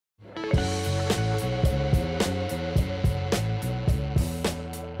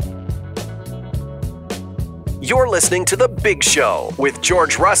You're listening to The Big Show with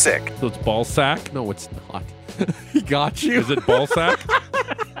George Russick. So it's ball sack? No, it's not. He got you. Is it ball sack?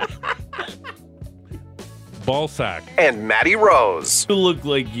 Ball sack. And Matty Rose. You look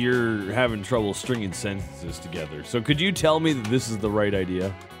like you're having trouble stringing sentences together. So could you tell me that this is the right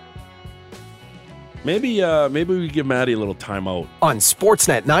idea? Maybe we give Maddie a little timeout. On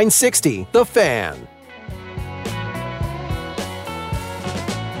Sportsnet 960, The Fan.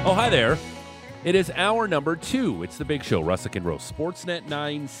 Oh, hi there. It is hour number 2. It's The Big Show, Russick and Rose. Sportsnet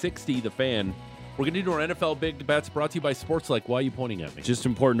 960, The Fan. We're going to do our NFL Big Bets brought to you by Sportslike. Why are you pointing at me? Just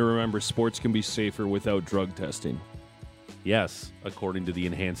important to remember, sports can be safer without drug testing. Yes, according to the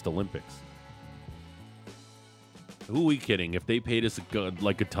Enhanced Olympics. Who are we kidding? If they paid us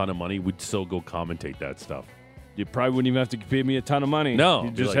a ton of money, we'd still go commentate that stuff. You probably wouldn't even have to pay me a ton of money. No.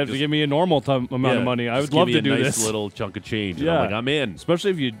 You just have to give me a normal amount of money. I would love to do a nice this. little chunk of change. Yeah. I'm in.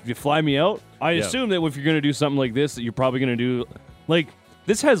 Especially if you fly me out. I assume that if you're going to do something like this, that you're probably going to do,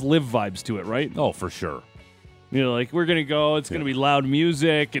 this has live vibes to it, right? Oh, for sure. You know, we're going to go, it's going to be loud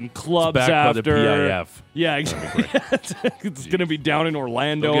music and clubs it's back after. By the PIF. Yeah, exactly. It's going to be down in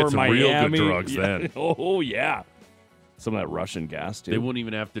Orlando They'll get or some Miami. real good drugs then. Oh, yeah. Some of that Russian gas, too. They wouldn't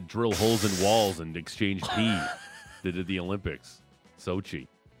even have to drill holes in walls and exchange pee. They did the Olympics. Sochi.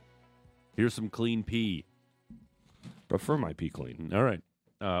 Here's some clean pee. Prefer my pee clean. All right.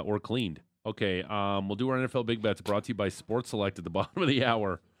 Or cleaned. Okay, we'll do our NFL Big Bets brought to you by Sports Select at the bottom of the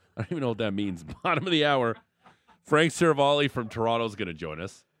hour. I don't even know what that means. Bottom of the hour. Frank Seravalli from Toronto is going to join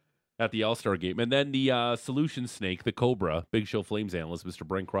us at the All-Star Game. And then the Solution Snake, the Cobra, Big Show Flames analyst, Mr.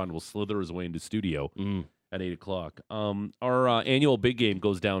 Brent Cron, will slither his way into studio at 8 o'clock. Our annual big game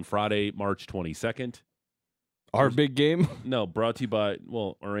goes down Friday, March 22nd. Our big game? No, brought to you by,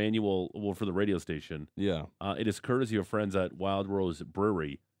 our annual, for the radio station. Yeah. It is courtesy of friends at Wild Rose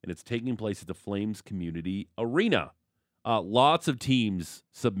Brewery, and it's taking place at the Flames Community Arena. Lots of teams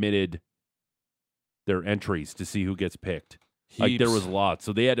submitted their entries to see who gets picked. Heaps. There was lots.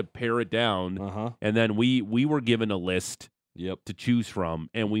 So they had to pare it down, and then we were given a list to choose from,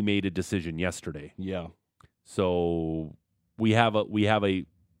 and we made a decision yesterday. Yeah. So we have a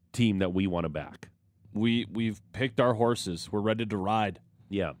team that we want to back. We've picked our horses. We're ready to ride.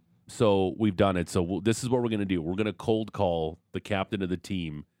 Yeah. So we've done it. So this is what we're going to do. We're going to cold call the captain of the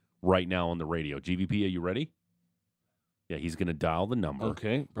team right now on the radio. GVP, are you ready? Yeah, he's going to dial the number.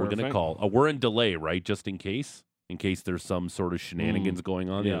 Okay, we're going to call. We're in delay, right? Just in case there's some sort of shenanigans going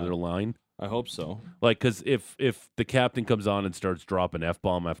on the other line. I hope so. Because if the captain comes on and starts dropping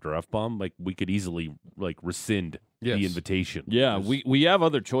F-bomb after F-bomb, we could easily rescind the invitation. Yeah, we have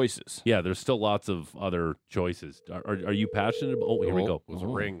other choices. Yeah, there's still lots of other choices. Are you passionate about? Oh, here we go. It was a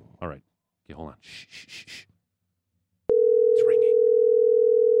ring. All right. Okay, hold on. Shh. It's ringing.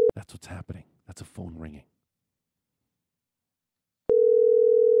 That's what's happening. That's a phone ringing.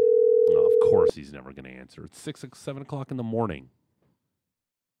 Oh, of course he's never going to answer. It's 7 o'clock in the morning.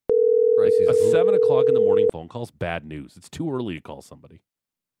 A 7 o'clock in the morning phone call's bad news. It's too early to call somebody.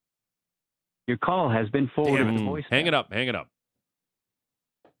 Your call has been forwarded to voice. Hang it up.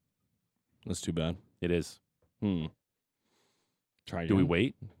 That's too bad. It is. Try again. Do we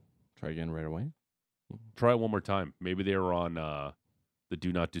wait? Try again right away. Try it one more time. Maybe they were on the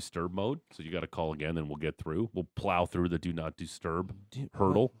do not disturb mode, so you got to call again, and we'll get through. We'll plow through the do not disturb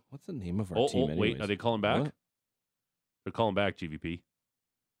hurdle. What's the name of our team anyways? Wait. Are they calling back? What? They're calling back, GVP.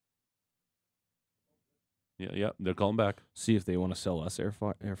 Yeah, they're calling back. See if they want to sell us air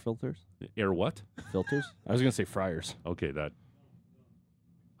filters. Air what? Filters? I was going to say fryers. Okay, that.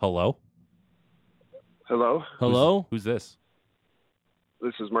 Hello? Hello? Who's this?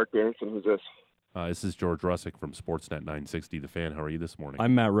 This is Mark Berenson. Who's this? This is George Russick from Sportsnet 960, The Fan. How are you this morning?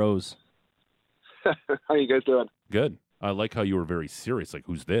 I'm Matt Rose. How you guys doing? Good. I like how you were very serious. Like,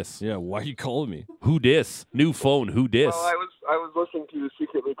 who's this? Yeah, why are you calling me? Who dis? New phone, who dis? Well, I was listening to you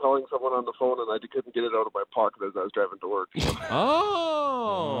secretly calling someone on the phone, and I couldn't get it out of my pocket as I was driving to work.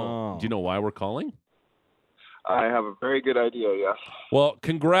 Oh. Do you know why we're calling? I have a very good idea, yes. Well,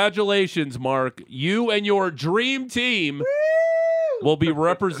 congratulations, Mark. You and your dream team will be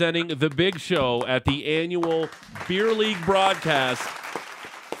representing the Big Show at the annual Beer League broadcast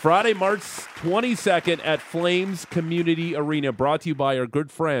Friday, March 22nd at Flames Community Arena, brought to you by our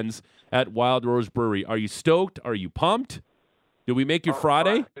good friends at Wild Rose Brewery. Are you stoked? Are you pumped? Did we make your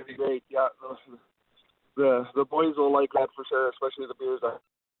Friday? It'd be great, yeah. The boys will like that for sure, especially the beers.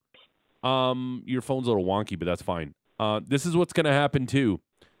 Your phone's a little wonky, but that's fine. This is what's going to happen, too.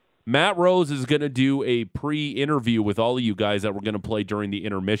 Matt Rose is going to do a pre-interview with all of you guys that we're going to play during the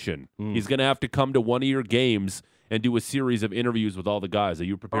intermission. He's going to have to come to one of your games and do a series of interviews with all the guys. Are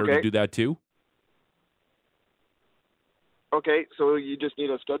you prepared to do that, too? Okay, so you just need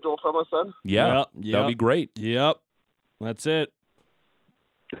a schedule from us then? Yeah, Yep. that'd be great. Yep. That's it.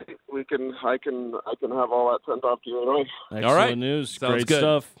 I can have all that sent off to you right away. Excellent All right. news. Sounds Great good.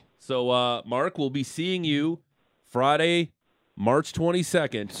 stuff. So, Mark, we'll be seeing you Friday, March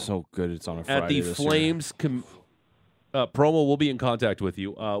 22nd So good it's on a Friday at the this year. Flames promo. We'll be in contact with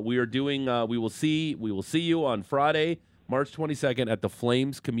you. We are doing. We will see you on Friday, March 22nd at the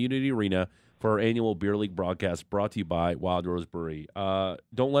Flames Community Arena for our annual Beer League broadcast, brought to you by Wild Rose Brewery.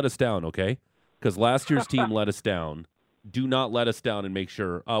 Don't let us down, okay? Because last year's team let us down. Do not let us down, and make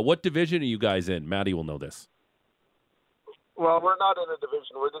sure. What division are you guys in? Maddie will know this. Well, we're not in a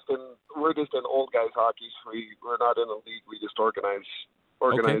division. We're just in old guys hockey. We're not in a league. We just organize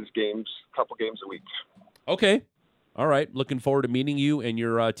games, couple games a week. Okay. All right. Looking forward to meeting you and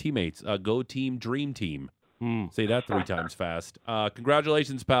your teammates. Go Team Dream Team. Say that 3 times fast.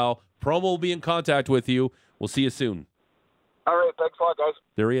 Congratulations, pal. Promo will be in contact with you. We'll see you soon. All right, thanks a lot, guys.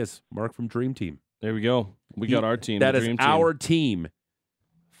 There he is, Mark from Dream Team. There we go. We got our team. That the is Dream Team. our team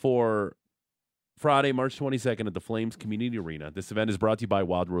for Friday, March 22nd at the Flames Community Arena. This event is brought to you by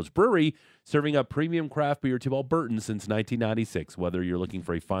Wild Rose Brewery, serving up premium craft beer to Albertans since 1996. Whether you're looking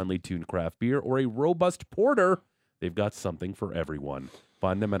for a finely tuned craft beer or a robust porter, they've got something for everyone.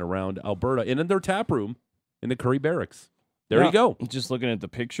 Find them at around Alberta and in their tap room in the Curry Barracks. There you go. Just looking at the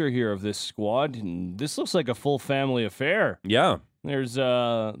picture here of this squad, and this looks like a full family affair. Yeah. There's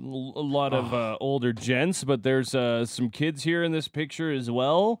a lot of older gents, but there's some kids here in this picture as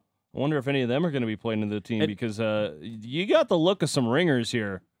well. I wonder if any of them are going to be playing in the team because you got the look of some ringers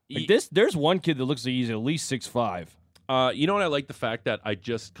here. Like there's one kid that looks like he's at least 6'5". You know what? I like the fact that I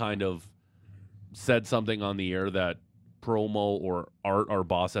just kind of said something on the air that Promo or Art, our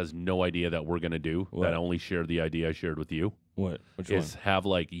boss, has no idea that we're going to do. What? That I only shared the idea I shared with you. What? Which is one? have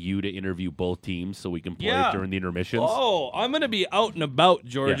like you to interview both teams so we can play it during the intermissions. Oh, I'm going to be out and about,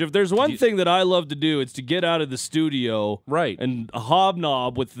 George. Yeah. If there's one thing that I love to do, it's to get out of the studio and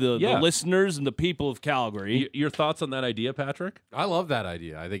hobnob with the listeners and the people of Calgary. Your thoughts on that idea, Patrick? I love that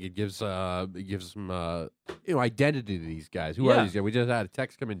idea. I think it gives some identity to these guys. Who are these guys? We just had a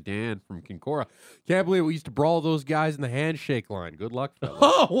text coming, Dan from Kincora. Can't believe we used to brawl those guys in the handshake line. Good luck, fellas.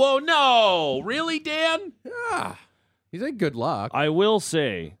 Oh, whoa, no. Really, Dan? Yeah. He's like, good luck. I will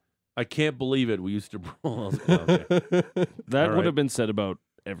say, I can't believe it. We used to brawl. That would have been said about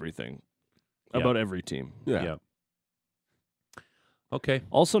everything. About every team. Yeah. Okay.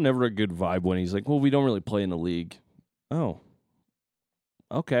 Also, never a good vibe when he's like, well, we don't really play in the league. Oh.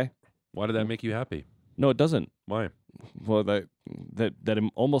 Okay. Why did that make you happy? No, it doesn't. Why? Well, that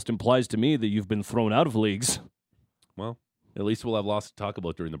almost implies to me that you've been thrown out of leagues. Well, at least we'll have lots to talk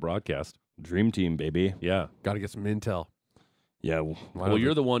about during the broadcast. Dream team, baby. Yeah. Got to get some intel. Yeah. Well,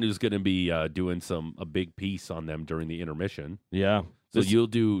 you're the one who's going to be doing a big piece on them during the intermission. Yeah. So you'll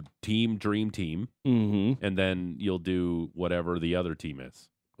do Dream Team, mm-hmm. and then you'll do whatever the other team is.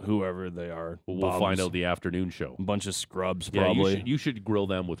 Whoever they are. We'll find out the afternoon show. A bunch of scrubs, probably. You should grill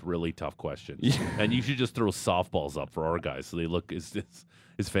them with really tough questions. And you should just throw softballs up for our guys so they look as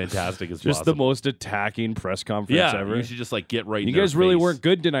fantastic as just possible. the most attacking press conference ever. You should just get right in You their guys really face. weren't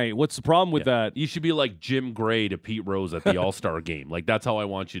good tonight. What's the problem with that? You should be like Jim Gray to Pete Rose at the All-Star game. Like, that's how I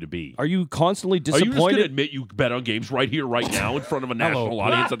want you to be. Are you constantly Are you just going disappointed? to admit you bet on games right here, right now, in front of a national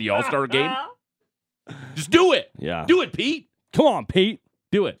audience at the All-Star game? Just do it. Yeah. Do it, Pete. Come on, Pete.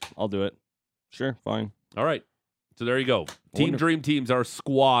 Do it. I'll do it. Sure, fine. All right. So there you go. Team Dream Team's our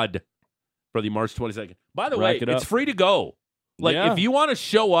squad for the March 22nd. By the way, it's free to go. Like, if you want to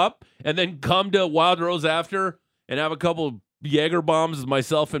show up and then come to Wild Rose after and have a couple Jaeger bombs with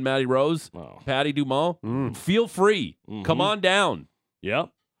myself and Matty Rose, Patty Dumont, feel free. Mm-hmm. Come on down. Yep.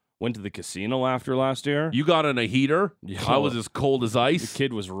 Went to the casino after last year. You got on a heater. I was as cold as ice. The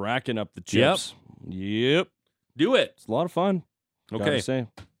kid was racking up the chips. Yep. Do it. It's a lot of fun. Okay. Gotta say.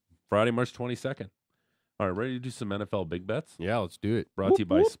 Friday, March 22nd. All right, ready to do some NFL big bets? Yeah, let's do it. Brought to you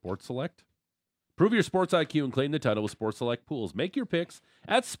by Sports Select. Prove your sports IQ and claim the title with Sports Select Pools. Make your picks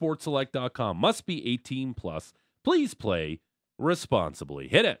at sportselect.com. Must be 18 plus. Please play responsibly.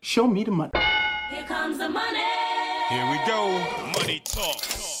 Hit it. Show me the money. Here comes the money. Here we go. Money talk.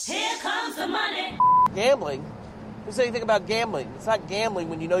 Here comes the money. Gambling? Who said anything about gambling? It's not gambling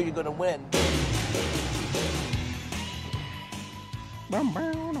when you know you're going to win.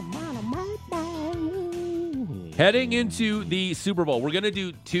 Heading into the Super Bowl, we're going to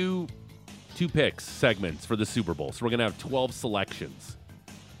do two picks segments for the Super Bowl. So we're going to have 12 selections.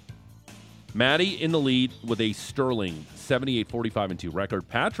 Maddie in the lead with a sterling 78-45-2 record.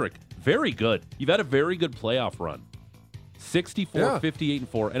 Patrick, very good. You've had a very good playoff run. 64, Yeah. 58, and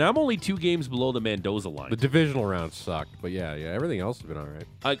 4. And I'm only 2 games below the Mendoza line. The divisional round sucked, but yeah, everything else has been all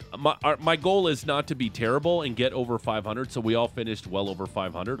right. My goal is not to be terrible and get over 500, so we all finished well over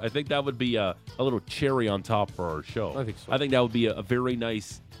 500. I think that would be a little cherry on top for our show. I think so. I think that would be a very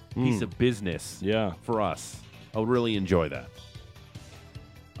nice piece of business for us. I would really enjoy that.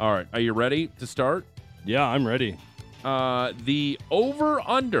 All right, are you ready to start? Yeah, I'm ready. The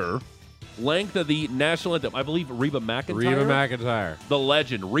over-under length of the national anthem, I believe Reba McEntire. The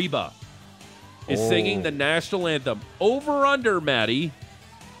legend, Reba, is singing the national anthem. Over-under, Maddie,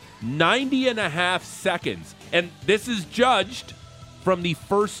 90.5 seconds. And this is judged from the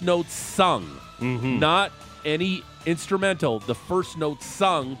first note sung, not any instrumental. The first note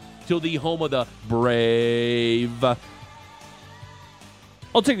sung till the home of the brave.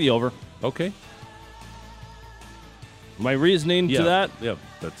 I'll take the over. Okay. My reasoning to that? Yeah,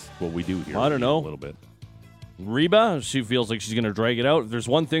 that's what we do here. I don't know. A little bit. Reba, she feels like she's going to drag it out. If there's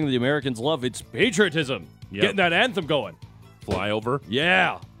one thing the Americans love, it's patriotism. Yep. Getting that anthem going. Flyover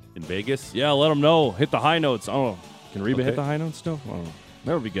Yeah. in Vegas. Yeah, let them know. Hit the high notes. I don't know. Can Reba hit the high notes still? I don't know.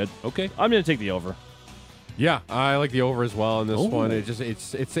 That would be good. Okay. I'm going to take the over. Yeah, I like the over as well in this Oh. one. It's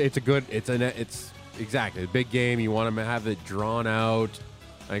exactly a big game. You want to have it drawn out.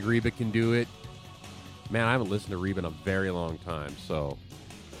 I think Reba can do it. Man, I haven't listened to Reba in a very long time, so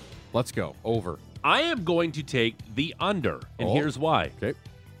let's go. Over. I am going to take the under, and here's why. Okay.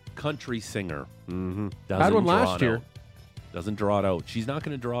 Country singer. Mm-hmm. Doesn't Had one draw last it year. out. Doesn't draw it out. She's not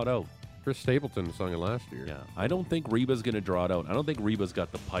going to draw it out. Chris Stapleton sung it last year. Yeah, I don't think Reba's going to draw it out. I don't think Reba's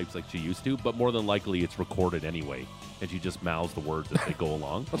got the pipes like she used to, but more than likely it's recorded anyway, and she just mouths the words as they go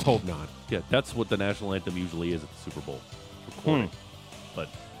along. Let's hope not. Yeah, that's what the national anthem usually is at the Super Bowl. Recorded. But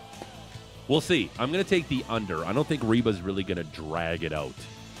we'll see. I'm going to take the under. I don't think Reba's really going to drag it out.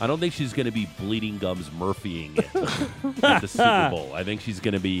 I don't think she's going to be bleeding gums Murphying it at the Super Bowl. I think she's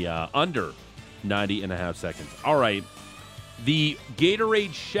going to be under 90.5 seconds. All right. The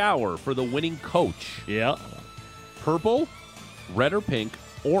Gatorade shower for the winning coach. Yeah. Purple, red or pink,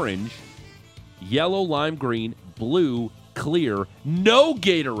 orange, yellow, lime green, blue, clear, no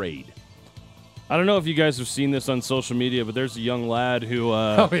Gatorade. I don't know if you guys have seen this on social media, but there's a young lad who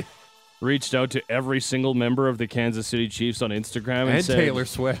reached out to every single member of the Kansas City Chiefs on Instagram and said, Taylor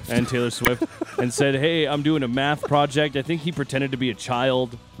Swift. And said, hey, I'm doing a math project. I think he pretended to be a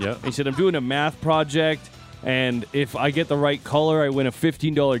child. Yeah. He said, I'm doing a math project, and if I get the right color, I win a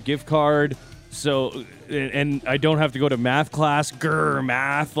 $15 gift card. So, and I don't have to go to math class. Grr,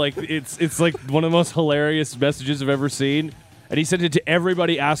 math. Like, it's like one of the most hilarious messages I've ever seen. And he sent it to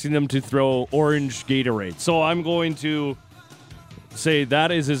everybody asking them to throw orange Gatorade. So I'm going to say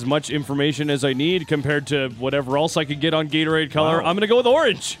that is as much information as I need compared to whatever else I could get on Gatorade color. Wow. I'm going to go with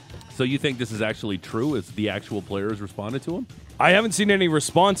orange. So you think this is actually true? Is the actual players responded to him? I haven't seen any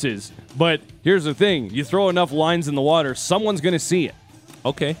responses, but here's the thing. You throw enough lines in the water, someone's going to see it.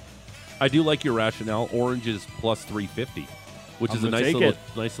 Okay. I do like your rationale. Orange is plus 350, which is a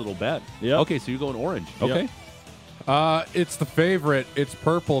nice little bet. Yep. Okay, so you're going orange. Okay. It's the favorite. It's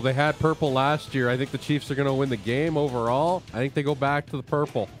purple. They had purple last year. I think the Chiefs are going to win the game overall. I think they go back to the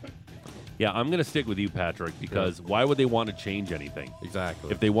purple. Yeah, I'm going to stick with you, Patrick, because why would they want to change anything?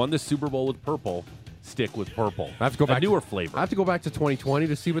 Exactly. If they won the Super Bowl with purple, stick with purple. I have to go back a newer flavor. I have to go back to 2020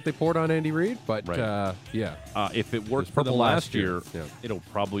 to see what they poured on Andy Reid, but yeah. If it worked It was for them purple last last year, year. it'll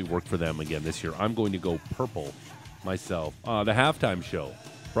probably work for them again this year. I'm going to go purple myself. The halftime show,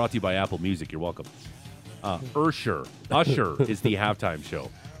 brought to you by Apple Music. You're welcome. Usher is the halftime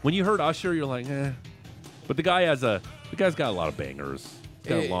show. When you heard Usher, you're like, eh. But the guy's got a lot of bangers. He's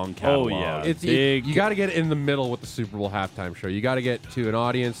got a long catalog. Oh, yeah. It's Big. you got to get in the middle with the Super Bowl halftime show. You got to get to an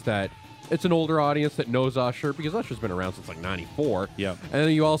audience it's an older audience that knows Usher because Usher's been around since like 94. Yeah. And then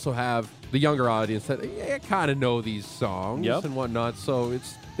you also have the younger audience that kind of know these songs and whatnot. So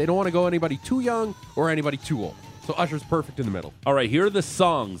they don't want to go anybody too young or anybody too old. So Usher's perfect in the middle. All right, here are the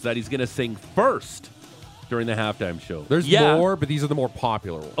songs that he's going to sing first during the halftime show. There's more, but these are the more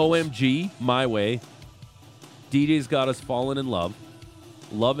popular ones. OMG, My Way, DJ's Got Us Falling in Love,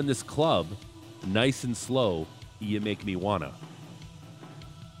 Love in This Club, Nice and Slow, You Make Me Wanna.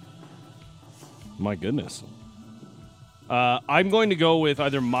 My goodness. I'm going to go with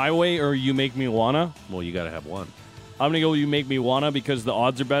either My Way or You Make Me Wanna. Well, you got to have one. I'm going to go with You Make Me Wanna because the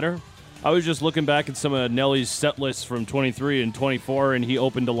odds are better. I was just looking back at some of Nelly's set lists from 23 and 24, and he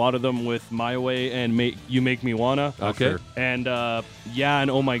opened a lot of them with My Way and You Make Me Wanna. Okay. And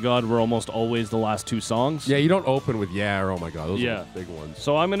and Oh My God were almost always the last two songs. Yeah, you don't open with or Oh My God. Those Yeah. are the big ones.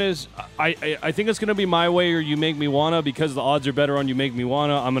 So I think it's going to be My Way or You Make Me Wanna because the odds are better on You Make Me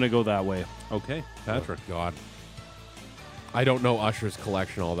Wanna. I'm going to go that way. Okay, Patrick. Oh, God. I don't know Usher's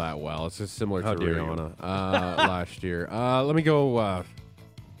collection all that well. It's just similar to Rihanna last year. Let me go.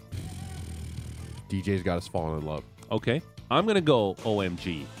 DJ's Got Us Falling in Love. Okay. I'm going to go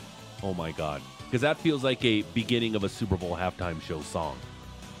OMG. Oh, my God. Because that feels like a beginning of a Super Bowl halftime show song.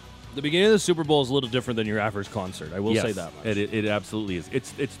 The beginning of the Super Bowl is a little different than your average concert. I will say that much. It absolutely is.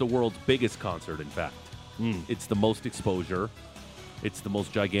 It's the world's biggest concert, in fact. It's the most exposure. It's the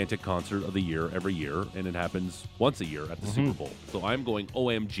most gigantic concert of the year every year, and it happens once a year at the Super Bowl. So I'm going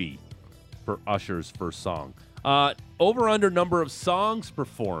OMG for Usher's first song. Over-under number of songs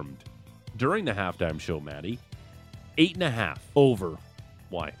performed during the halftime show, Maddie. 8.5. Over.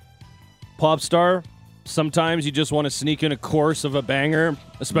 Why? Pop star, sometimes you just want to sneak in a chorus of a banger,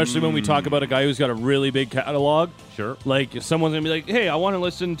 especially when we talk about a guy who's got a really big catalog. Sure. Like, if someone's going to be like, hey, I want to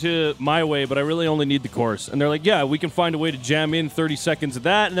listen to My Way, but I really only need the chorus. And they're like, yeah, we can find a way to jam in 30 seconds of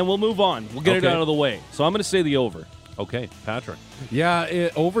that, and then we'll move on. We'll get it out of the way. So I'm going to say the over. Okay, Patrick. Yeah,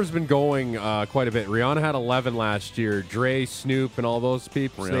 over's been going quite a bit. Rihanna had 11 last year. Dre, Snoop, and all those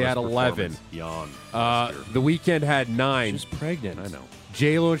people, they had 11. Yawn. The Weeknd had 9. She's pregnant. I know.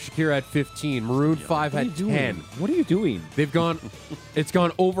 J-Lo and Shakira had 15. Maroon 5 had 10. What are you doing? They've gone. It's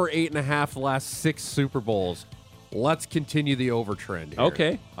gone over 8.5 the last 6 Super Bowls. Let's continue the over trend here.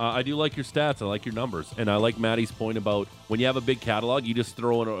 Okay. I do like your stats. I like your numbers. And I like Maddie's point about when you have a big catalog, you just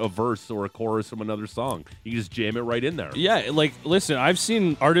throw in a verse or a chorus from another song. You just jam it right in there. Yeah, like, listen, I've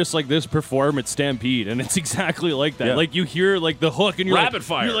seen artists like this perform at Stampede, and it's exactly like that. Yeah. Like, you hear, like, the hook, and you're Rapid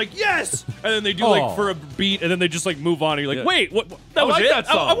fire. You're like, yes! And then they do, like, for a beat, and then they just, like, move on, and you're like, wait, what? That was like it? that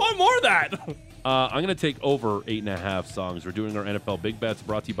song. I want more of that. I'm going to take over 8.5 songs. We're doing our NFL Big Bets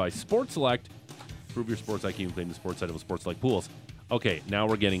brought to you by Sports Select. Prove your sports IQ and claim the sports side of a Sports Select pools. Okay, now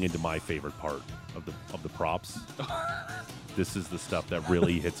we're getting into my favorite part of the props. This is the stuff that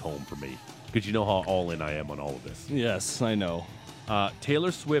really hits home for me. Because you know how all in I am on all of this. Yes, I know.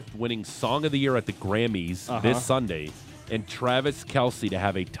 Taylor Swift winning Song of the Year at the Grammys this Sunday, and Travis Kelce to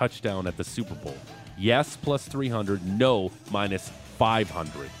have a touchdown at the Super Bowl. Yes, plus 300. No, minus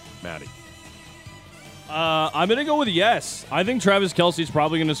 500. Maddie. I'm going to go with yes. I think Travis Kelce's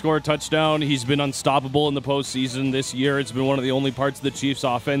probably going to score a touchdown. He's been unstoppable in the postseason this year. It's been one of the only parts of the Chiefs'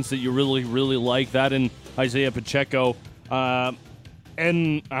 offense that you really, really like. That and Isaiah Pacheco.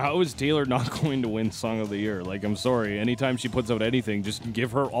 And how is Taylor not going to win Song of the Year? Like, I'm sorry. Anytime she puts out anything, just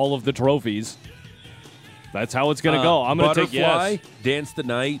give her all of the trophies. That's how it's going to go. I'm going to take yes. Dance the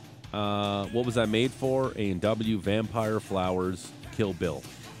Night. What was that made for? A&W, Vampire, Flowers, Kill Bill.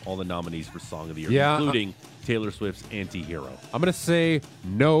 All the nominees for Song of the Year, including Taylor Swift's Anti-Hero. I'm going to say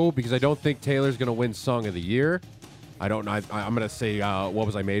no because I don't think Taylor's going to win Song of the Year. I don't know. I'm going to say What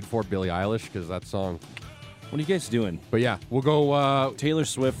Was I Made For? Billie Eilish, because that song. What are you guys doing? But yeah, we'll go Taylor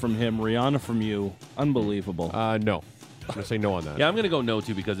Swift from him, Rihanna from you. Unbelievable. No. I'm going to say no on that. Yeah, I'm going to go no,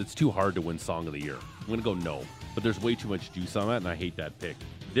 too, because it's too hard to win Song of the Year. I'm going to go no. But there's way too much juice on that, and I hate that pick.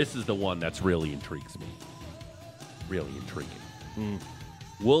 This is the one that's really intrigues me. Really intriguing.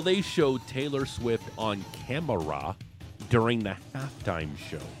 Will they show Taylor Swift on camera during the halftime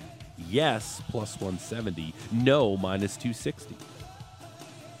show? Yes, plus 170. No, minus 260.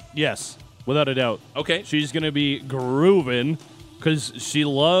 Yes, without a doubt. Okay. She's going to be grooving because she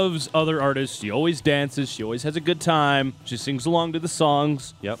loves other artists. She always dances. She always has a good time. She sings along to the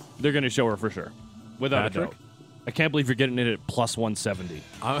songs. Yep. They're going to show her for sure. Without Patrick? a doubt. I can't believe you're getting it at plus 170.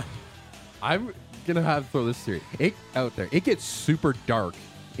 I'm going to have to throw this theory out there. It gets super dark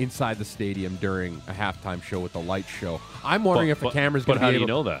inside the stadium during a halftime show with the light show. I'm wondering if the camera's going to be But how able... do you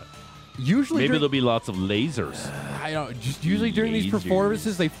know that? Usually Maybe there'll be lots of lasers. I don't. Just usually during these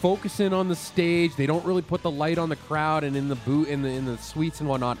performances, they focus in on the stage. They don't really put the light on the crowd and in the in the suites and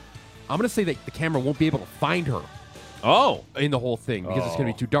whatnot. I'm going to say that the camera won't be able to find her. Oh, in the whole thing because it's going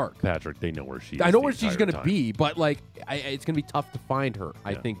to be too dark. Patrick, they know where she is. I know where she's going to be, but like, it's going to be tough to find her.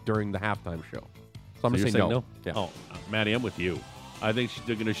 I think during the halftime show. So I'm going to say no. Yeah. Oh, Maddie, I'm with you. I think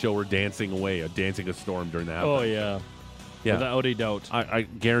they're going to show her dancing away, dancing a storm during the halftime. Oh yeah, yeah, without a doubt. I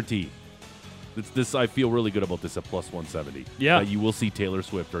guarantee. This I feel really good about this at plus 170. Yeah, you will see Taylor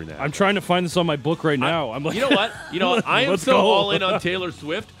Swift during that. I'm trying to find this on my book right now. I'm like, you know what? I am so all in on Taylor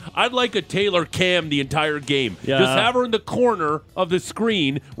Swift. I'd like a Taylor cam the entire game. Yeah. Just have her in the corner of the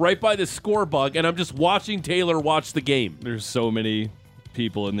screen, right by the score bug, and I'm just watching Taylor watch the game. There's so many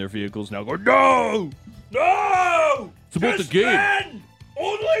people in their vehicles now going, no, it's about the game. Men!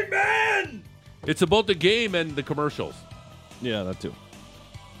 Only men. It's about the game and the commercials. Yeah, that too.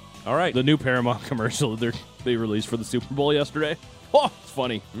 All right. The new Paramount commercial they released for the Super Bowl yesterday. Oh, it's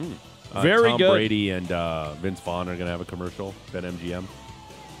funny. Very Tom good. Brady and Vince Vaughn are going to have a commercial. BetMGM.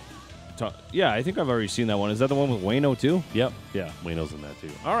 Yeah, I think I've already seen that one. Is that the one with Wayno too? Yep. Yeah. Wayno's in that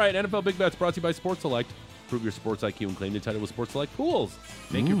too. All right, NFL Big Bets brought to you by Sports Select. Prove your sports IQ and claim the title with Sports Select Pools.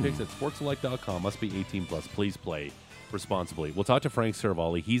 Make your picks at sportselect.com. Must be 18 plus. Please play responsibly. We'll talk to Frank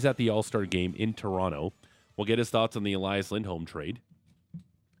Seravalli. He's at the All-Star game in Toronto. We'll get his thoughts on the Elias Lindholm trade.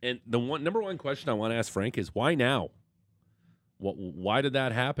 And the number one question I want to ask Frank is, why now? Why did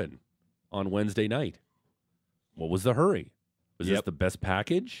that happen on Wednesday night? What was the hurry? Was this the best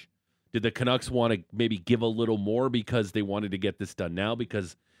package? Did the Canucks want to maybe give a little more because they wanted to get this done now,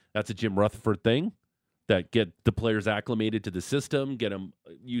 because that's a Jim Rutherford thing, that get the players acclimated to the system, get them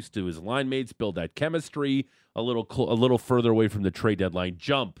used to his line mates, build that chemistry a little further away from the trade deadline,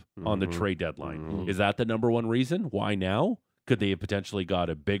 jump on the trade deadline. Is that the number one reason? Why now? Could they have potentially got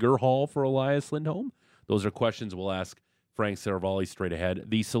a bigger haul for Elias Lindholm? Those are questions we'll ask Frank Seravalli straight ahead.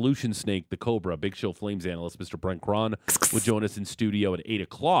 The Solution Snake, the Cobra, Big Show Flames analyst, Mr. Brent Cron, will join us in studio at 8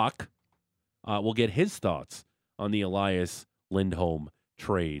 o'clock. We'll get his thoughts on the Elias Lindholm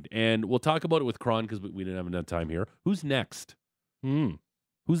trade. And we'll talk about it with Cron because we didn't have enough time here. Who's next?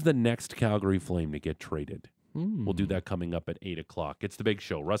 Who's the next Calgary Flame to get traded? We'll do that coming up at 8 o'clock. It's the Big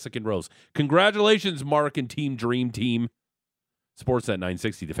Show. Russick and Rose. Congratulations, Mark and Team Dream Team. Sportsnet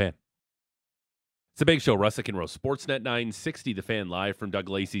 960, The Fan. It's the Big Show. Russick and Rose. Sportsnet 960, The Fan, live from Doug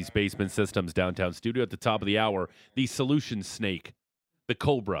Lacey's Basement Systems downtown studio. At the top of the hour, the Solution Snake, the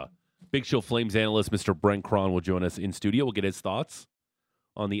Cobra, Big Show Flames analyst, Mr. Brent Cron, will join us in studio. We'll get his thoughts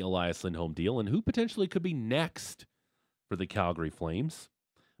on the Elias Lindholm deal and who potentially could be next for the Calgary Flames.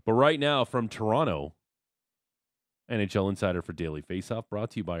 But right now, from Toronto, NHL Insider for Daily Faceoff,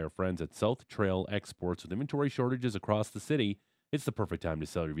 brought to you by our friends at South Trail Exports. With inventory shortages across the city, it's the perfect time to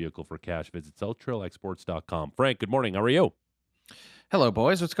sell your vehicle for cash. Visit southtrailexports.com. Frank, good morning. How are you? Hello,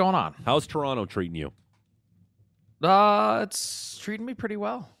 boys. What's going on? How's Toronto treating you? It's treating me pretty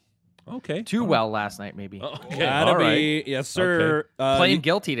well. Okay. Too well last night, maybe. Okay. All right. Yes, sir. Okay. Playing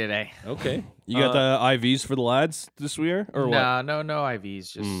guilty today. Okay. You got the IVs for the lads this year, or what? No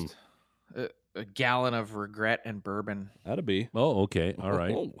IVs. Just a gallon of regret and bourbon. That'd be. Oh, okay. All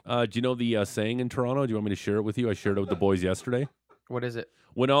right. Do you know the saying in Toronto? Do you want me to share it with you? I shared it with the boys yesterday. What is it?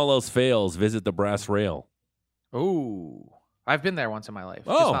 When all else fails, visit the brass rail. Oh, I've been there once in my life.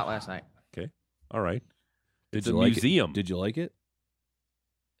 Oh. Just not last night. Okay. All right. It's Did a you like museum. Did you like it?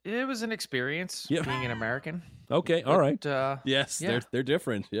 It was an experience Yeah. being an American. Okay. All right. Yes, yeah. they're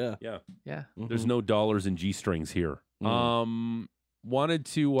different. Yeah. Yeah. Yeah. There's no dollars and G-strings here. Wanted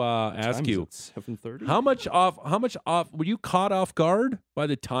to ask you, 7:30. how much off were you caught off guard by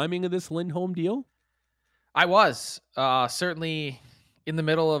the timing of this Lindholm deal? I was certainly in the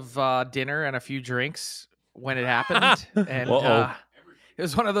middle of dinner and a few drinks when it happened. And it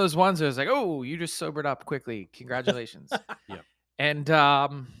was one of those ones where it was like, oh, you just sobered up quickly. Congratulations. Yeah. And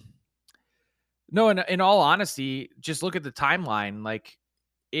no, in all honesty, just look at the timeline. Like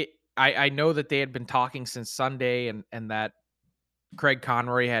I know that they had been talking since Sunday and that Craig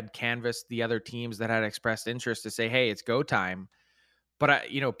Conroy had canvassed the other teams that had expressed interest to say, hey, it's go time. But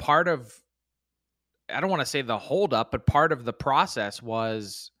part of, I don't want to say the holdup, but part of the process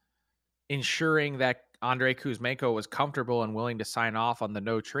was ensuring that Andrei Kuzmenko was comfortable and willing to sign off on the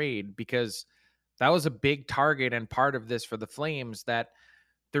no trade, because that was a big target and part of this for the Flames, that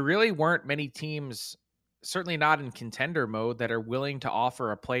there really weren't many teams, certainly not in contender mode, that are willing to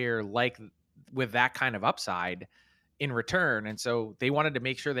offer a player like with that kind of upside in return. And so they wanted to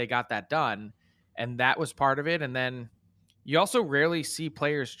make sure they got that done. And that was part of it. And then you also rarely see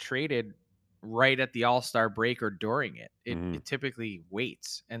players traded right at the All-Star break or during it. It typically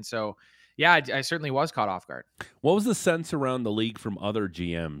waits. And so, yeah, I certainly was caught off guard. What was the sense around the league from other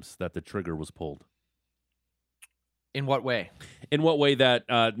GMs that the trigger was pulled? In what way? In what way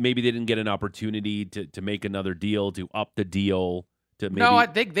that maybe they didn't get an opportunity to make another deal, to up the deal, to maybe... No, I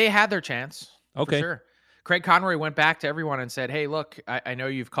think they had their chance. Okay. For sure. Craig Conroy went back to everyone and said, hey, look, I know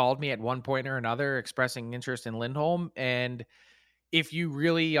you've called me at one point or another expressing interest in Lindholm, and if you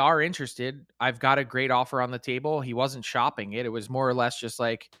really are interested, I've got a great offer on the table. He wasn't shopping it. It was more or less just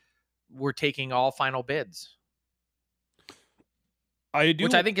like, we're taking all final bids.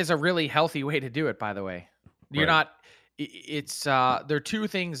 Which I think is a really healthy way to do it, by the way. You're not... It's there are two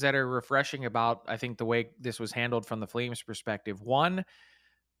things that are refreshing about, I think, the way this was handled from the Flames perspective. One,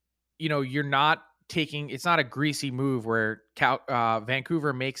 you're not taking, it's not a greasy move where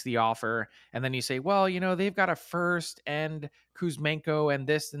Vancouver makes the offer and then you say, well, they've got a first and Kuzmenko and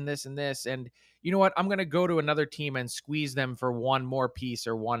this and this and this. And you know what? I'm going to go to another team and squeeze them for one more piece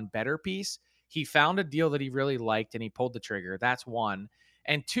or one better piece. He found a deal that he really liked and he pulled the trigger. That's one.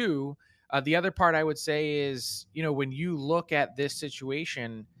 And two, the other part I would say is, when you look at this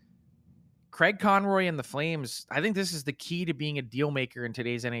situation, Craig Conroy and the Flames, I think this is the key to being a deal maker in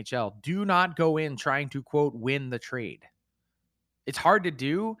today's NHL. Do not go in trying to, quote, win the trade. It's hard to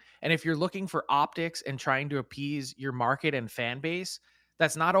do. And if you're looking for optics and trying to appease your market and fan base,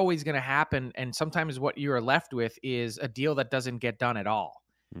 that's not always going to happen. And sometimes what you are left with is a deal that doesn't get done at all.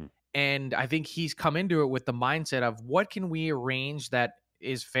 And I think he's come into it with the mindset of what can we arrange that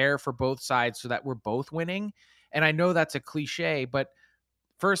is fair for both sides so that we're both winning. And I know that's a cliche, but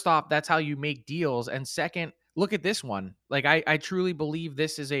first off, that's how you make deals. And second, look at this one. Like, I truly believe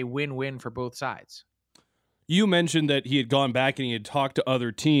this is a win-win for both sides. You mentioned that he had gone back and he had talked to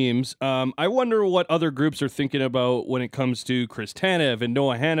other teams. I wonder what other groups are thinking about when it comes to Chris Tanev and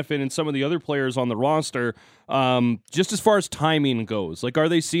Noah Hannafin and some of the other players on the roster, just as far as timing goes. Like, are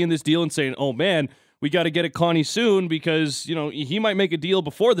they seeing this deal and saying, oh, man, we got to get it Connie soon because, you know, he might make a deal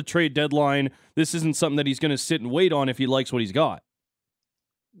before the trade deadline. This isn't something that he's going to sit and wait on if he likes what he's got.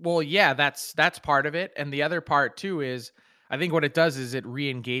 Well, yeah, that's part of it. And the other part, too, is I think what it does is it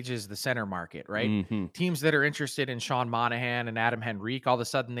re-engages the center market, right? Mm-hmm. Teams that are interested in Sean Monahan and Adam Henrique, all of a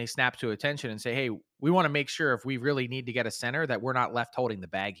sudden they snap to attention and say, hey, we want to make sure if we really need to get a center that we're not left holding the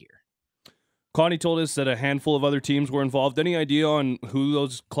bag here. Connie told us that a handful of other teams were involved. Any idea on who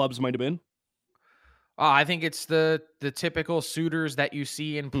those clubs might have been? I think it's the typical suitors that you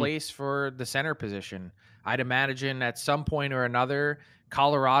see in place for the center position. I'd imagine at some point or another,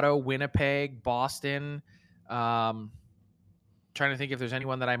 Colorado, Winnipeg, Boston, trying to think if there's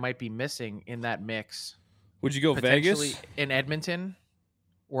anyone that I might be missing in that mix. Would you go Potentially Vegas? in Edmonton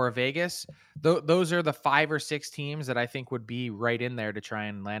or Vegas? Those are the 5 or 6 teams that I think would be right in there to try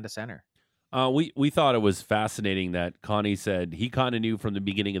and land a center. We thought it was fascinating that Connie said he kind of knew from the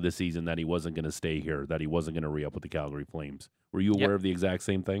beginning of the season that he wasn't going to stay here, that he wasn't going to re-up with the Calgary Flames. Were you aware of the exact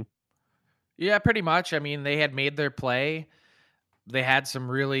same thing? Yeah, pretty much. I mean, they had made their play. They had some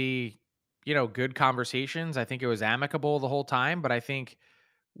really, good conversations. I think it was amicable the whole time, but I think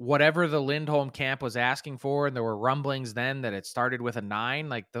whatever the Lindholm camp was asking for, and there were rumblings then that it started with a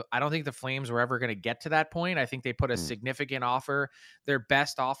 9, I don't think the Flames were ever going to get to that point. I think they put a significant offer, their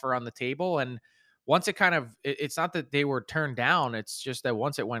best offer on the table. And once it it's not that they were turned down. It's just that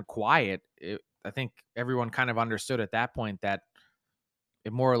once it went quiet, I think everyone kind of understood at that point that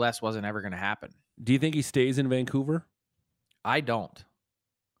it more or less wasn't ever going to happen. Do you think he stays in Vancouver? I don't.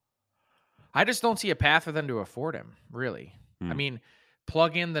 I just don't see a path for them to afford him, really. I mean,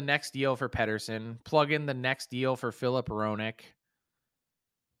 plug in the next deal for Pettersson, plug in the next deal for Philip Hronek.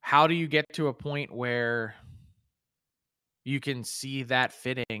 How do you get to a point where you can see that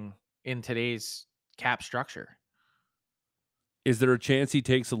fitting in today's cap structure? Is there a chance he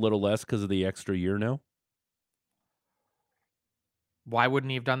takes a little less because of the extra year now? Why wouldn't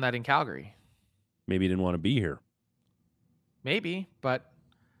he have done that in Calgary? Maybe he didn't want to be here. Maybe, but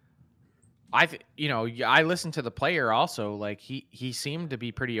I listened to the player also. Like he seemed to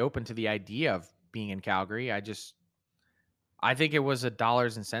be pretty open to the idea of being in Calgary. I think it was a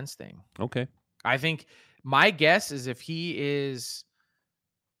dollars and cents thing. Okay. I think my guess is if he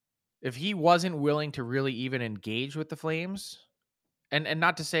wasn't willing to really even engage with the Flames, and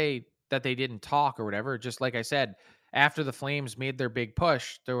not to say that they didn't talk or whatever, just like I said, after the Flames made their big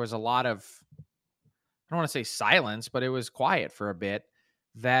push, there was a lot of, I don't want to say silence, but it was quiet for a bit.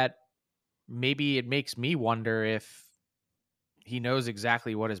 That maybe it makes me wonder if he knows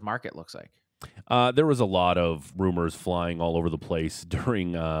exactly what his market looks like. There was a lot of rumors flying all over the place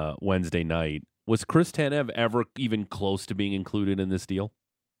during Wednesday night. Was Chris Tanev ever even close to being included in this deal?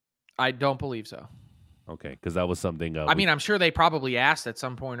 I don't believe so. Okay, because that was something. I mean, I'm sure they probably asked at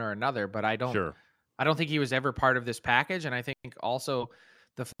some point or another, but I don't. Sure. I don't think he was ever part of this package, and I think also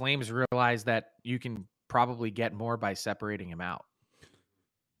the Flames realized that you can probably get more by separating him out.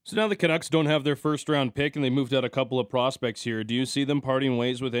 So now the Canucks don't have their first-round pick, and they moved out a couple of prospects here. Do you see them parting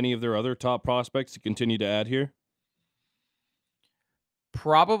ways with any of their other top prospects to continue to add here?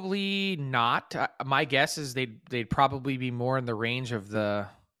 Probably not. My guess is they'd probably be more in the range of the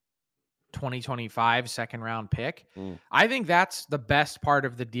 2025 second-round pick. I think that's the best part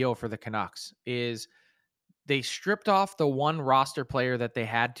of the deal for the Canucks is they stripped off the one roster player that they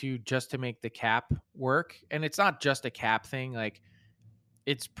had to just to make the cap work. And it's not just a cap thing. Like,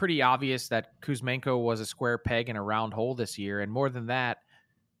 it's pretty obvious that Kuzmenko was a square peg in a round hole this year. And more than that,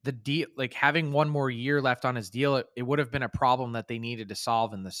 the deal, like having one more year left on his deal, it would have been a problem that they needed to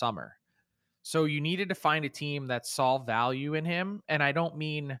solve in the summer. So you needed to find a team that saw value in him. And I don't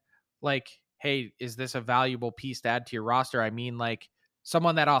mean like, hey, is this a valuable piece to add to your roster? I mean like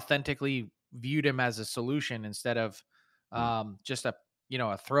someone that authentically viewed him as a solution instead of just a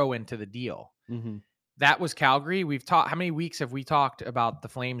throw into the deal. Mm-hmm. That was Calgary. We've talked. How many weeks have we talked about the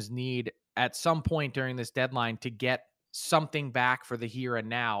Flames need at some point during this deadline to get something back for the here and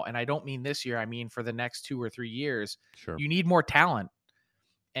now. And I don't mean this year, I mean for the next 2 or 3 years. Sure. You need more talent.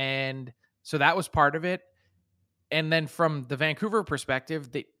 And so that was part of it. And then from the Vancouver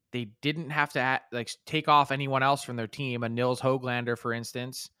perspective, they didn't have to take off anyone else from their team, a Nils Höglander, for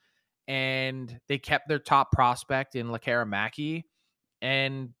instance, and they kept their top prospect in Lekara-Maki,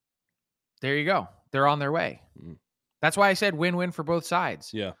 and there you go. They're on their way. That's why I said win-win for both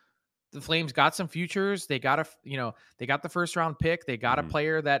sides. Yeah. The Flames got some futures. They got they got the first round pick. They got a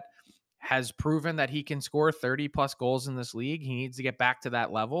player that has proven that he can score 30 plus goals in this league. He needs to get back to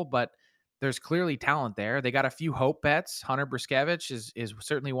that level, but there's clearly talent there. They got a few hope bets. Hunter Brzkevich is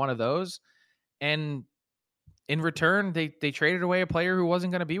certainly one of those. And in return, they traded away a player who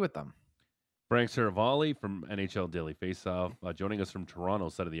wasn't going to be with them. Frank Seravalli from NHL Daily Faceoff, joining us from Toronto,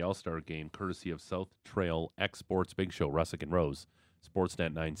 side of the All-Star game, courtesy of South Trail Exports Big Show, Russick and Rose,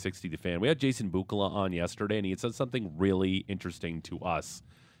 Sportsnet 960 The Fan. We had Jason Bukala on yesterday, and he had said something really interesting to us.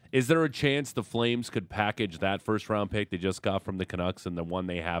 Is there a chance the Flames could package that first-round pick they just got from the Canucks and the one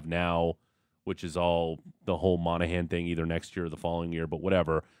they have now, which is all the whole Monahan thing, either next year or the following year, but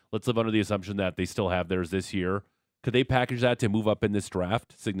whatever. Let's live under the assumption that they still have theirs this year. Could they package that to move up in this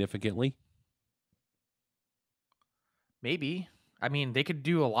draft significantly? Maybe. I mean, they could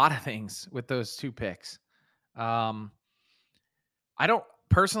do a lot of things with those 2 picks. I don't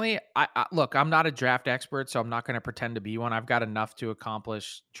personally, look, I'm not a draft expert, so I'm not going to pretend to be one. I've got enough to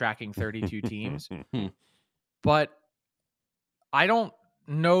accomplish tracking 32 teams. But I don't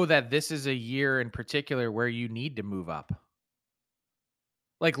know that this is a year in particular where you need to move up.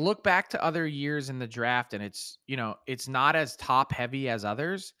 Like, look back to other years in the draft, and it's not as top heavy as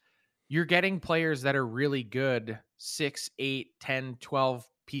others. You're getting players that are really good 6, 8, 10, 12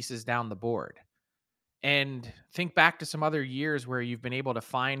 pieces down the board. And think back to some other years where you've been able to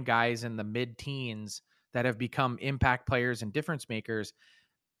find guys in the mid-teens that have become impact players and difference makers.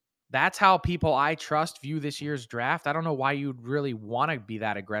 That's how people I trust view this year's draft. I don't know why you'd really want to be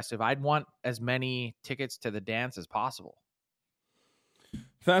that aggressive. I'd want as many tickets to the dance as possible.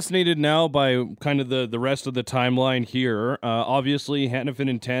 Fascinated now by kind of the rest of the timeline here. Obviously, Hanifin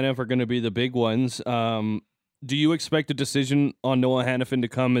and Tanev are going to be the big ones. Do you expect a decision on Noah Hanifin to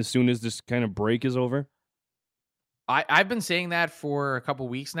come as soon as this kind of break is over? I've been saying that for a couple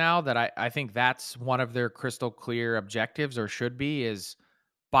weeks now, that I think that's one of their crystal clear objectives, or should be, is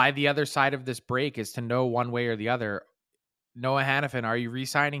by the other side of this break, is to know one way or the other, Noah Hanifin, are you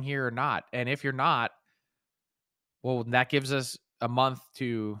re-signing here or not? And if you're not, well, that gives us a month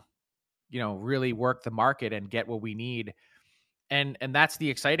to, really work the market and get what we need. And that's the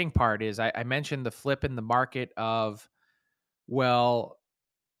exciting part. Is I mentioned the flip in the market of, well,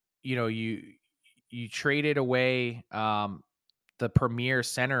 you traded away the premier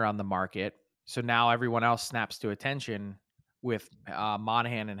center on the market, so now everyone else snaps to attention with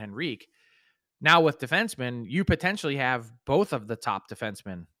Monahan and Henrique. Now with defensemen, you potentially have both of the top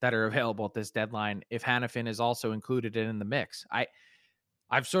defensemen that are available at this deadline if Hanifin is also included in the mix.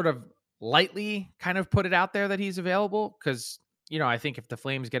 I've sort of lightly kind of put it out there that he's available because, I think if the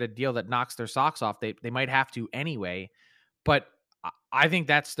Flames get a deal that knocks their socks off, they might have to anyway. But I think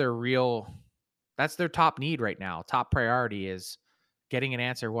that's their top need right now. Top priority is getting an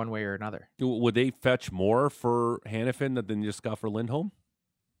answer one way or another. Would they fetch more for Hanifin than they just got for Lindholm?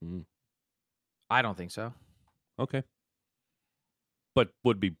 I don't think so. Okay. But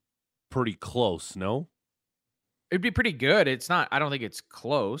would be pretty close, no? It'd be pretty good. It's not, I don't think it's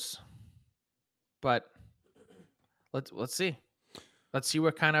close. But let's see. Let's see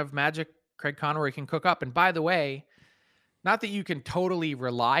what kind of magic Craig Conroy can cook up. And by the way, not that you can totally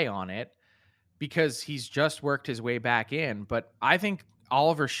rely on it because he's just worked his way back in, but I think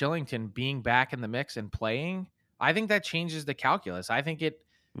Oliver Shillington being back in the mix and playing, I think that changes the calculus. I think it,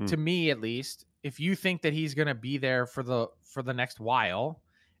 to me at least, if you think that he's going to be there for the next while,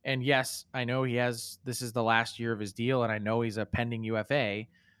 and yes, I know this is the last year of his deal, and I know he's a pending UFA,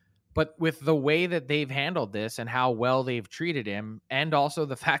 but with the way that they've handled this and how well they've treated him, and also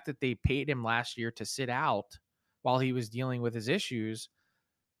the fact that they paid him last year to sit out while he was dealing with his issues,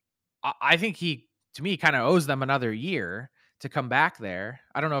 I think he, to me, kind of owes them another year to come back there.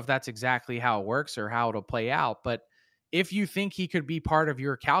 I don't know if that's exactly how it works or how it'll play out, but if you think he could be part of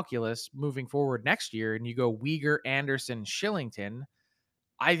your calculus moving forward next year and you go Weegar, Anderson, Shillington,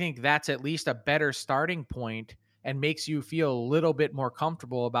 I think that's at least a better starting point and makes you feel a little bit more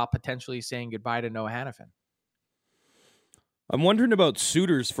comfortable about potentially saying goodbye to Noah Hanifin. I'm wondering about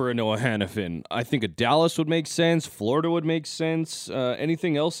suitors for a Noah Hannafin. I think a Dallas would make sense. Florida would make sense.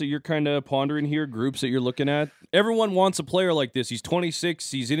 Anything else that you're kind of pondering here? Groups that you're looking at? Everyone wants a player like this. He's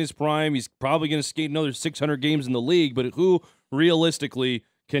 26. He's in his prime. He's probably going to skate another 600 games in the league. But who realistically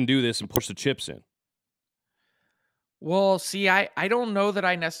can do this and push the chips in? Well, see, I don't know that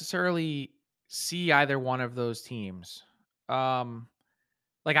I necessarily see either one of those teams.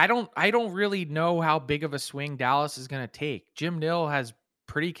 Like I don't really know how big of a swing Dallas is going to take. Jim Nill has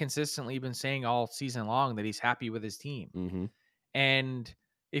pretty consistently been saying all season long that he's happy with his team. Mm-hmm. And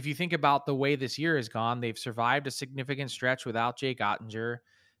if you think about the way this year has gone, they've survived a significant stretch without Jake Ottinger.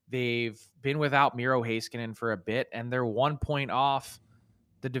 They've been without Miro Heiskanen for a bit, and they're 1 point off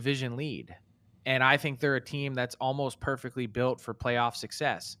the division lead. And I think they're a team that's almost perfectly built for playoff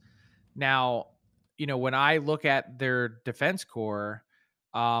success. Now, when I look at their defense core,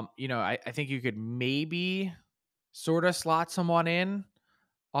 I think you could maybe sort of slot someone in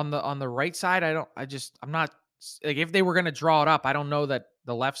on the right side. I'm not like, if they were going to draw it up, I don't know that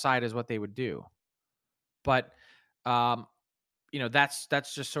the left side is what they would do. But,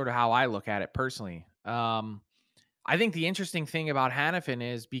 that's just sort of how I look at it personally. I think the interesting thing about Hannafin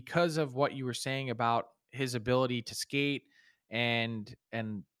is because of what you were saying about his ability to skate and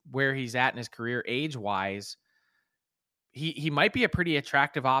where he's at in his career age-wise, he might be a pretty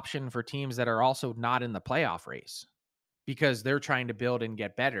attractive option for teams that are also not in the playoff race because they're trying to build and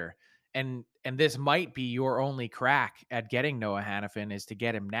get better. And this might be your only crack at getting Noah Hannafin is to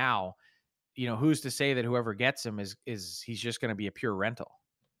get him now. Who's to say that whoever gets him is he's just going to be a pure rental?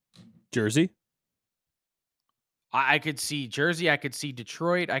 Jersey? I could see Jersey. I could see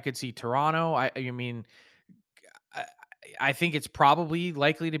Detroit. I could see Toronto. I think it's probably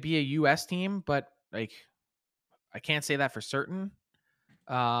likely to be a U.S. team, but like, I can't say that for certain.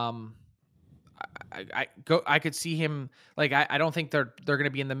 I could see him like, I don't think they're going to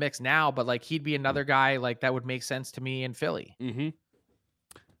be in the mix now, but like he'd be another guy like that would make sense to me in Philly. Mm-hmm.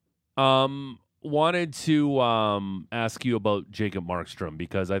 Wanted to ask you about Jacob Markstrom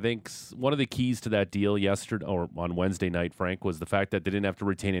because I think one of the keys to that deal yesterday or on Wednesday night, Frank, was the fact that they didn't have to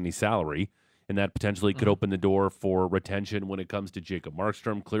retain any salary, and that potentially could open the door for retention when it comes to Jacob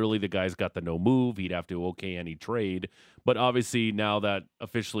Markstrom. Clearly, the guy's got the no move. He'd have to okay any trade. But obviously, now that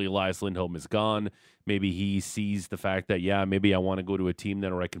officially Elias Lindholm is gone, maybe he sees the fact that, maybe I want to go to a team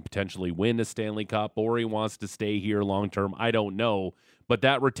that where I can potentially win a Stanley Cup, or he wants to stay here long term. I don't know. But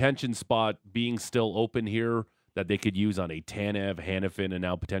that retention spot being still open here that they could use on a Tanev, Hannafin, and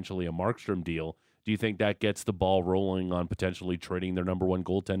now potentially a Markstrom deal, do you think that gets the ball rolling on potentially trading their number one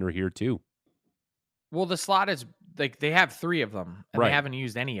goaltender here too? Well, the slot is like they have 3 of them, and they haven't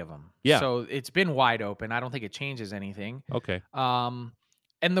used any of them. Yeah. So it's been wide open. I don't think it changes anything. Okay. And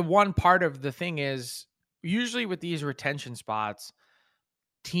the one part of the thing is usually with these retention spots,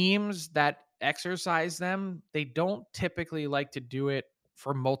 teams that exercise them, they don't typically like to do it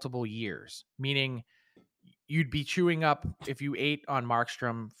for multiple years, meaning you'd be chewing up if you ate on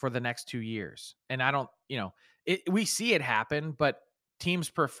Markstrom for the next 2 years. And I don't, we see it happen, but teams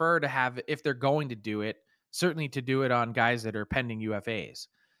prefer to have, if they're going to do it, certainly to do it on guys that are pending UFAs.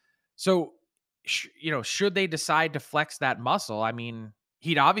 So, should they decide to flex that muscle, I mean,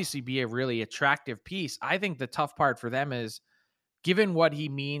 he'd obviously be a really attractive piece. I think the tough part for them is, given what he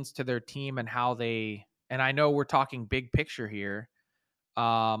means to their team and how they, and I know we're talking big picture here,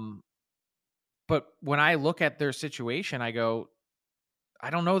 but when I look at their situation, I go, I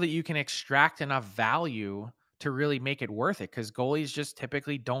don't know that you can extract enough value to really make it worth it, because goalies just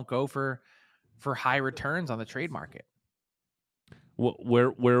typically don't go for high returns on the trade market.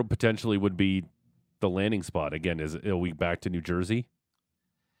 Where potentially would be the landing spot? Again, is a week back to New Jersey?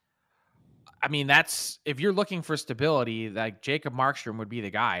 I mean, that's, if you're looking for stability, like Jacob Markstrom would be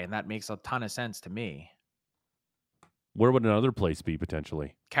the guy, and that makes a ton of sense to me. Where would another place be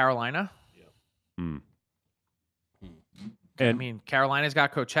potentially? Carolina. Yeah. And I mean, Carolina's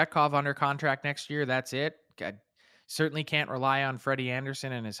got Kochetkov under contract next year. That's it. I certainly can't rely on Freddie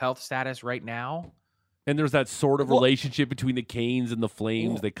Anderson and his health status right now. And there's that sort of relationship between the Canes and the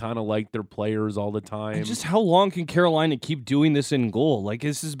Flames. They kind of like their players all the time. And just how long can Carolina keep doing this in goal? Like,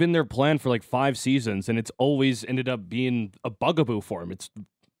 this has been their plan for like 5 seasons, and it's always ended up being a bugaboo for them.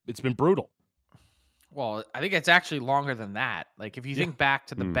 It's been brutal. Well, I think it's actually longer than that. Like, if you think back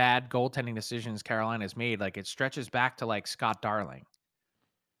to the bad goaltending decisions Carolina's made, like, it stretches back to like Scott Darling.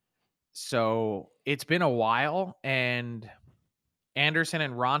 So it's been a while, and Anderson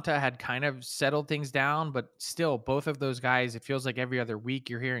and Ranta had kind of settled things down, but still, both of those guys, it feels like every other week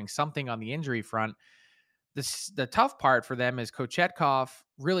you're hearing something on the injury front. The tough part for them is Kochetkov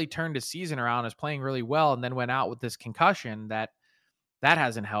really turned his season around, is playing really well, and then went out with this concussion that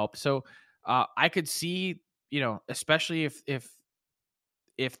hasn't helped. So I could see, especially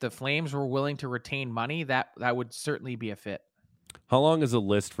if the Flames were willing to retain money, that would certainly be a fit. How long is a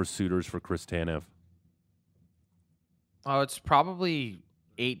list for suitors for Chris Tanev? Oh, it's probably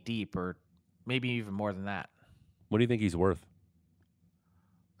 8 deep, or maybe even more than that. What do you think he's worth?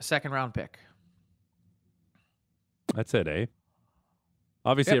 A second-round pick. That's it, eh?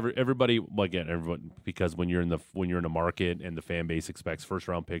 Obviously, Yep. everybody, because when you're in a market and the fan base expects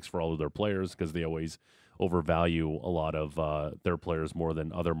first-round picks for all of their players, because they always overvalue a lot of their players more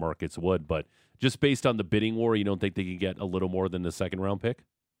than other markets would. But just based on the bidding war, you don't think they could get a little more than the second-round pick?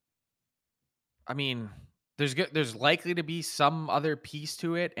 I mean, there's likely to be some other piece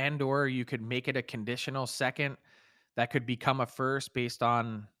to it, and or you could make it a conditional second that could become a first based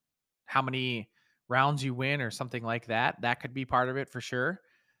on how many rounds you win or something like that. That could be part of it for sure.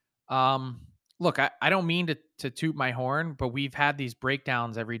 Look, I don't mean to toot my horn, but we've had these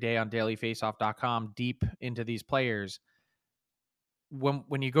breakdowns every day on dailyfaceoff.com deep into these players.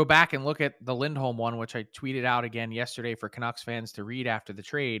 When you go back and look at the Lindholm one, which I tweeted out again yesterday for Canucks fans to read after the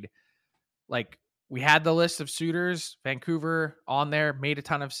trade, like, we had the list of suitors, Vancouver on there, made a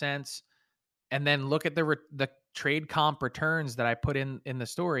ton of sense. And then look at the trade comp returns that I put in the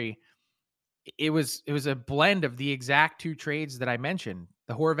story. It was a blend of the exact 2 trades that I mentioned,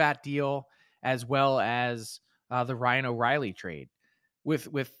 the Horvat deal as well as the Ryan O'Reilly trade.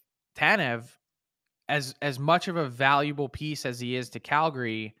 With Tanev, as much of a valuable piece as he is to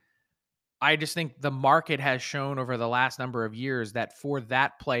Calgary, I just think the market has shown over the last number of years that for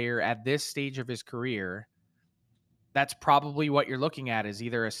that player at this stage of his career, that's probably what you're looking at, is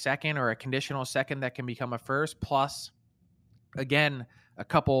either a second or a conditional second that can become a first, plus, again, a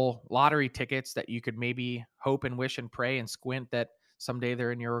couple lottery tickets that you could maybe hope and wish and pray and squint that someday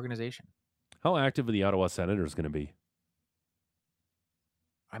they're in your organization. How active are the Ottawa Senators going to be?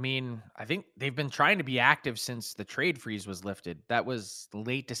 I mean, I think they've been trying to be active since the trade freeze was lifted. That was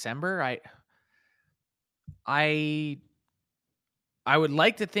late December. I would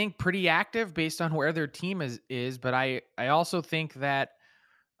like to think pretty active based on where their team is, but I also think that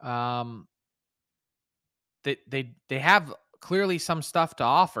they have clearly some stuff to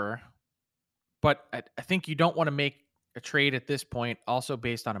offer, but I think you don't want to make a trade at this point also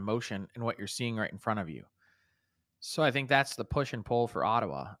based on emotion and what you're seeing right in front of you. So I think that's the push and pull for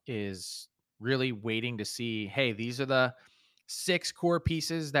Ottawa, is really waiting to see, hey, these are the 6 core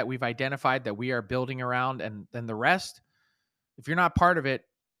pieces that we've identified that we are building around, and then the rest, if you're not part of it,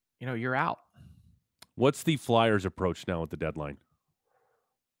 you're out. What's the Flyers' approach now at the deadline?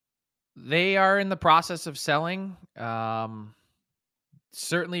 They are in the process of selling.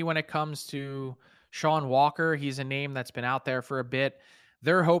 Certainly when it comes to Sean Walker, he's a name that's been out there for a bit.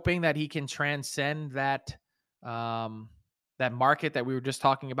 They're hoping that he can transcend that market that we were just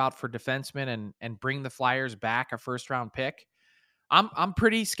talking about for defensemen and bring the Flyers back a first-round pick. I'm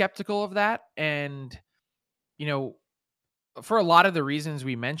pretty skeptical of that. And, for a lot of the reasons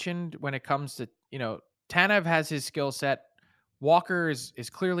we mentioned when it comes to, Tanev has his skill set. Walker is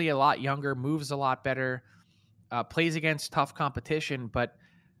clearly a lot younger, moves a lot better, plays against tough competition, but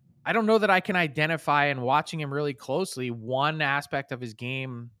I don't know that I can identify, and watching him really closely, one aspect of his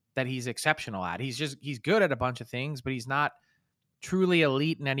game that he's exceptional at. He's good at a bunch of things, but he's not truly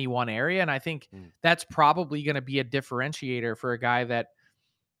elite in any one area. And I think that's probably going to be a differentiator for a guy that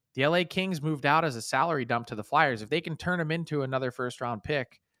the LA Kings moved out as a salary dump to the Flyers. If they can turn him into another first-round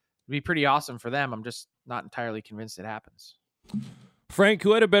pick, it'd be pretty awesome for them. I'm just not entirely convinced it happens. Frank,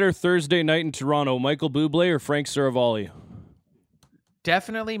 who had a better Thursday night in Toronto, Michael Bublé or Frank Seravalli?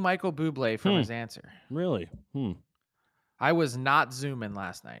 Definitely Michael Bublé from his answer. Really? I was not zooming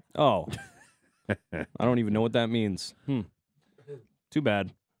last night. Oh. I don't even know what that means. Too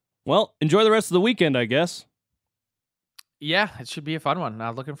bad. Well, enjoy the rest of the weekend, I guess. Yeah, it should be a fun one.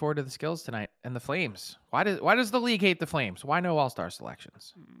 Looking forward to the Skills tonight and the Flames. Why does the league hate the Flames? Why no All-Star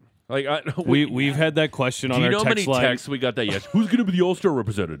selections? Like we've had that question on our text line. Do you know how many texts we got that? Yes. Who's going to be the All-Star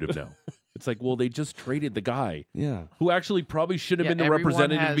representative now? It's like, well, they just traded the guy. Yeah. Who actually probably should have been the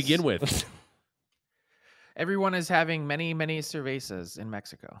representative to begin with. Everyone is having many, many cervezas in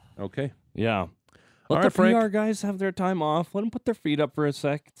Mexico. Okay. Yeah. All Let right, the Frank. PR guys have their time off. Let them put their feet up for a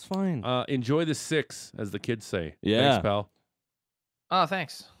sec. It's fine. Enjoy the 6, as the kids say. Yeah. Thanks, pal. Oh,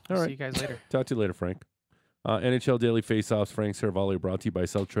 thanks. All right. See you guys later. Talk to you later, Frank. NHL Daily Faceoffs, Frank Seravalli, brought to you by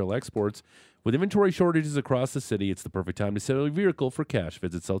South Trail Exports. With inventory shortages across the city, it's the perfect time to sell your vehicle for cash.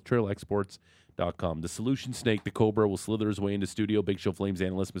 Visit SouthTrailExports.com. The solution snake, the Cobra, will slither his way into studio. Big Show Flames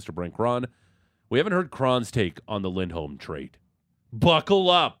analyst, Mr. Brent Cron. We haven't heard Cron's take on the Lindholm trade. Buckle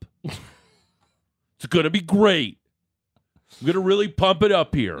up. It's going to be great. I'm going to really pump it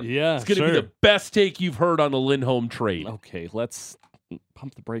up here. Yeah, it's going to be the best take you've heard on the Lindholm trade. Okay, let's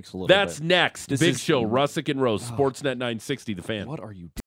pump the brakes a little That's bit. next. This Big is- Show, Russick and Rose, Sportsnet 960, The Fan. What are you